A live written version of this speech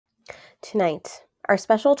Tonight, our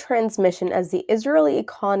special transmission as the Israeli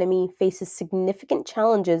economy faces significant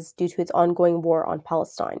challenges due to its ongoing war on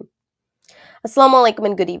Palestine. Assalamu alaikum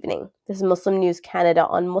and good evening. This is Muslim News Canada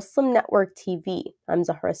on Muslim Network TV. I'm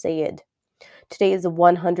Zahra Sayed. Today is the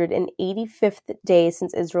 185th day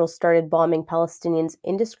since Israel started bombing Palestinians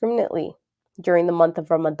indiscriminately. During the month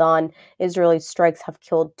of Ramadan, Israeli strikes have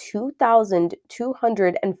killed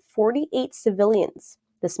 2,248 civilians.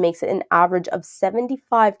 This makes it an average of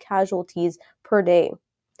 75 casualties per day.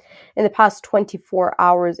 In the past 24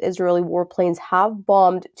 hours, Israeli warplanes have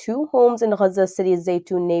bombed 2 homes in Gaza City's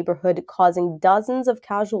Zaytun neighborhood, causing dozens of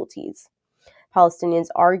casualties. Palestinians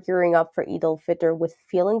are gearing up for Eid al-Fitr with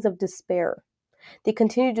feelings of despair. They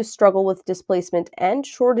continue to struggle with displacement and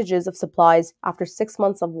shortages of supplies after 6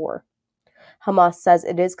 months of war. Hamas says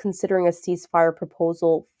it is considering a ceasefire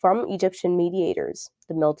proposal from Egyptian mediators.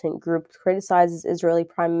 The militant group criticizes Israeli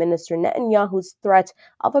Prime Minister Netanyahu's threat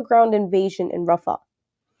of a ground invasion in Rafah.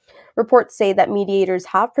 Reports say that mediators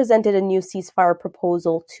have presented a new ceasefire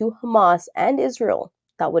proposal to Hamas and Israel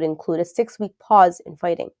that would include a 6-week pause in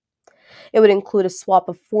fighting. It would include a swap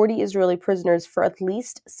of 40 Israeli prisoners for at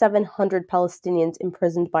least 700 Palestinians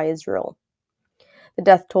imprisoned by Israel. The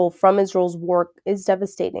death toll from Israel's war is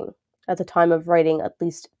devastating. At the time of writing, at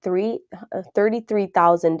least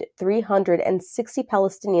 33,360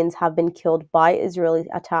 Palestinians have been killed by Israeli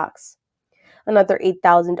attacks. Another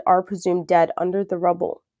 8,000 are presumed dead under the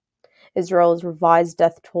rubble. Israel's revised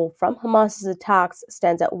death toll from Hamas's attacks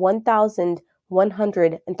stands at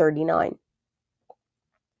 1,139.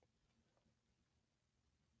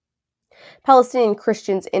 Palestinian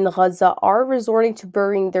Christians in Gaza are resorting to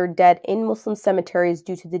burying their dead in Muslim cemeteries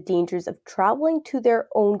due to the dangers of traveling to their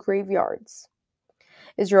own graveyards.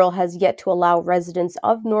 Israel has yet to allow residents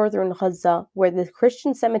of northern Gaza, where the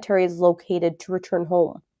Christian cemetery is located, to return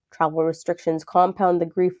home. Travel restrictions compound the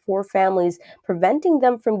grief for families, preventing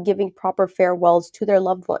them from giving proper farewells to their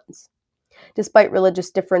loved ones. Despite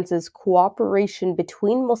religious differences, cooperation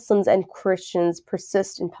between Muslims and Christians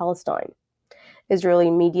persists in Palestine. Israeli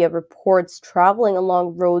media reports traveling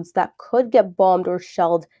along roads that could get bombed or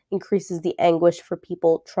shelled increases the anguish for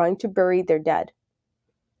people trying to bury their dead.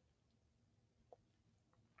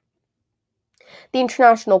 The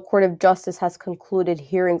International Court of Justice has concluded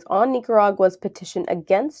hearings on Nicaragua's petition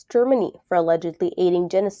against Germany for allegedly aiding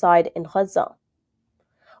genocide in Gaza.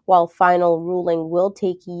 While final ruling will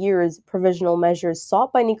take years, provisional measures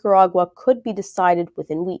sought by Nicaragua could be decided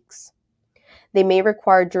within weeks. They may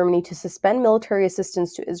require Germany to suspend military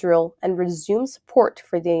assistance to Israel and resume support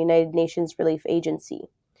for the United Nations Relief Agency.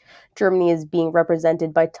 Germany is being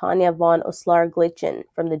represented by Tanja von Oslar-Gleichen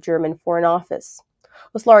from the German Foreign Office.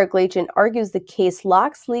 Oslar-Gleichen argues the case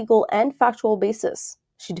lacks legal and factual basis.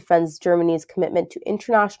 She defends Germany's commitment to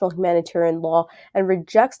international humanitarian law and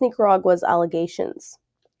rejects Nicaragua's allegations.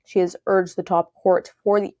 She has urged the top court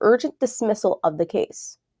for the urgent dismissal of the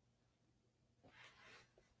case.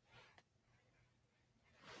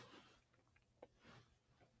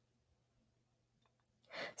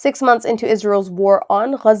 Six months into Israel's war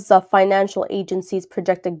on Gaza, financial agencies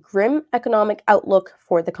project a grim economic outlook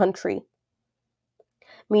for the country.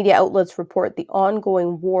 Media outlets report the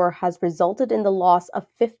ongoing war has resulted in the loss of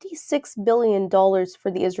 $56 billion for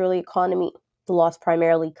the Israeli economy. The loss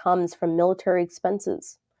primarily comes from military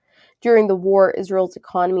expenses. During the war, Israel's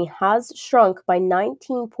economy has shrunk by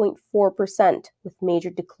 19.4%, with major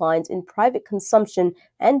declines in private consumption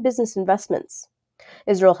and business investments.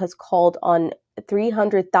 Israel has called on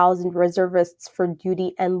 300,000 reservists for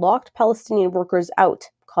duty and locked Palestinian workers out,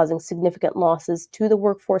 causing significant losses to the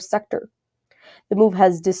workforce sector. The move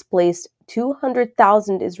has displaced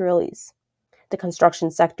 200,000 Israelis. The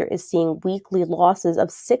construction sector is seeing weekly losses of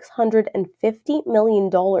 $650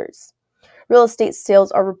 million. Real estate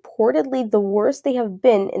sales are reportedly the worst they have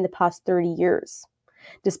been in the past 30 years.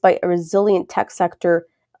 Despite a resilient tech sector,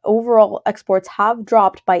 overall exports have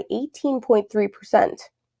dropped by 18.3%.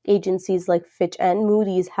 Agencies like Fitch and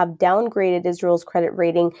Moody's have downgraded Israel's credit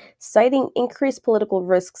rating, citing increased political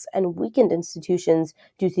risks and weakened institutions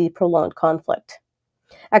due to the prolonged conflict.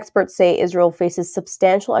 Experts say Israel faces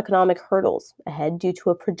substantial economic hurdles ahead due to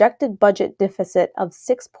a projected budget deficit of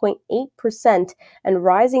 6.8% and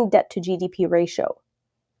rising debt to GDP ratio.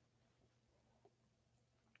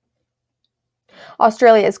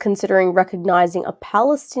 Australia is considering recognizing a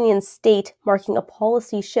Palestinian state, marking a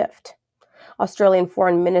policy shift. Australian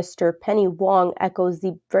Foreign Minister Penny Wong echoes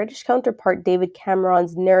the British counterpart David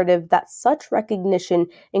Cameron's narrative that such recognition,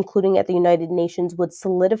 including at the United Nations, would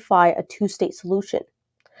solidify a two-state solution.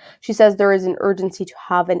 She says there is an urgency to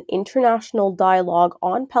have an international dialogue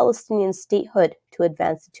on Palestinian statehood to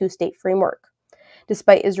advance the two-state framework.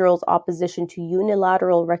 Despite Israel's opposition to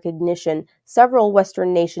unilateral recognition, several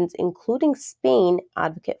Western nations, including Spain,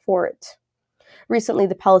 advocate for it. Recently,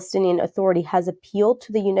 the Palestinian Authority has appealed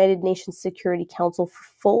to the United Nations Security Council for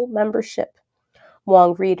full membership.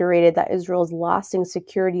 Wong reiterated that Israel's lasting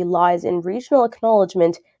security lies in regional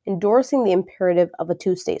acknowledgement, endorsing the imperative of a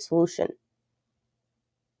two-state solution.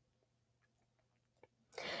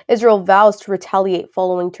 Israel vows to retaliate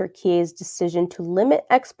following Turkiye's decision to limit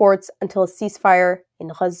exports until a ceasefire in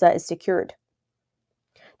Gaza is secured.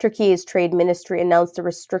 Turkiye's trade ministry announced a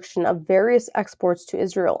restriction of various exports to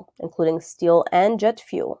Israel, including steel and jet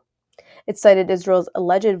fuel. It cited Israel's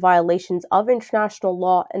alleged violations of international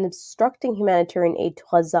law and obstructing humanitarian aid to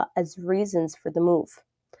Gaza as reasons for the move.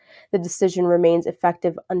 The decision remains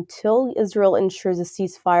effective until Israel ensures a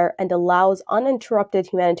ceasefire and allows uninterrupted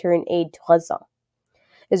humanitarian aid to Gaza.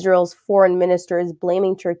 Israel's foreign minister is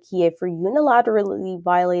blaming Turkiye for unilaterally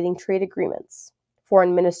violating trade agreements.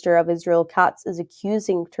 Foreign Minister of Israel Katz is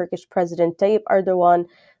accusing Turkish President Tayyip Erdogan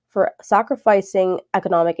for sacrificing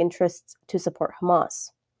economic interests to support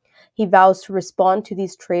Hamas. He vows to respond to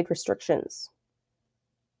these trade restrictions.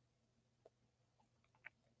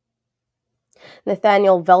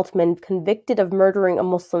 Nathaniel Veltman, convicted of murdering a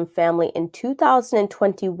Muslim family in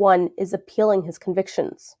 2021, is appealing his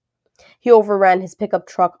convictions. He overran his pickup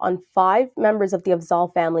truck on 5 members of the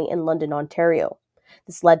Afzaal family in London, Ontario.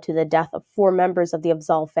 This led to the death of 4 members of the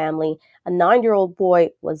Afzaal family. A 9-year-old boy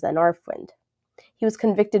was then orphaned. He was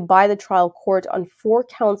convicted by the trial court on 4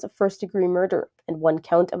 counts of first-degree murder and 1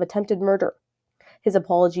 count of attempted murder. His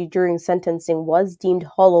apology during sentencing was deemed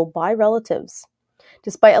hollow by relatives.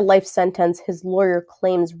 Despite a life sentence, his lawyer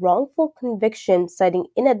claims wrongful conviction, citing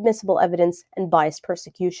inadmissible evidence and biased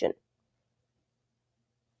persecution.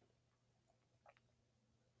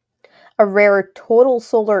 A rare total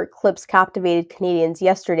solar eclipse captivated Canadians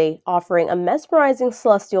yesterday, offering a mesmerizing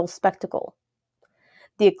celestial spectacle.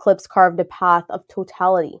 The eclipse carved a path of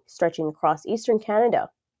totality stretching across eastern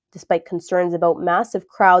Canada. Despite concerns about massive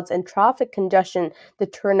crowds and traffic congestion, the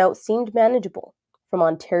turnout seemed manageable. From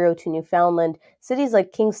Ontario to Newfoundland, cities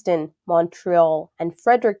like Kingston, Montreal, and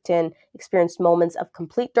Fredericton experienced moments of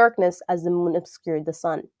complete darkness as the moon obscured the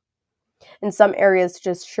sun. In some areas, such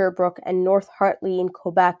as Sherbrooke and North Hartley in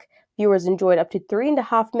Quebec, viewers enjoyed up to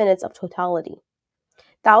 3.5 minutes of totality.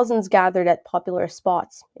 Thousands gathered at popular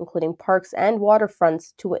spots, including parks and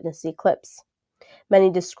waterfronts, to witness the eclipse. Many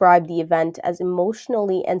described the event as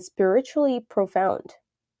emotionally and spiritually profound.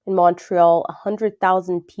 In Montreal,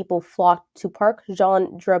 100,000 people flocked to Parc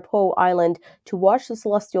Jean-Drapeau Island to watch the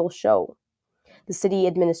celestial show. The city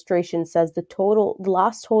administration says the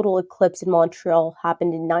last total eclipse in Montreal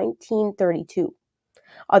happened in 1932.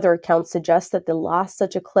 Other accounts suggest that the last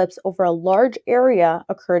such eclipse over a large area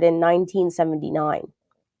occurred in 1979.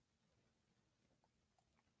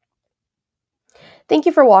 Thank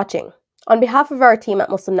you for watching. On behalf of our team at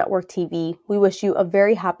Muslim Network TV, we wish you a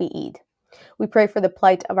very happy Eid. We pray for the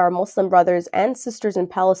plight of our Muslim brothers and sisters in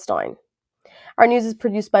Palestine. Our news is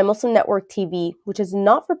produced by Muslim Network TV, which is a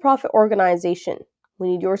not-for-profit organization. We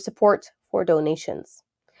need your support for donations.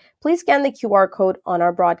 Please scan the QR code on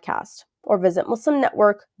our broadcast or visit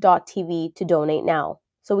muslimnetwork.tv to donate now,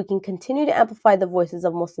 so we can continue to amplify the voices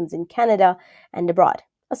of Muslims in Canada and abroad.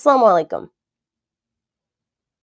 Assalamu alaikum.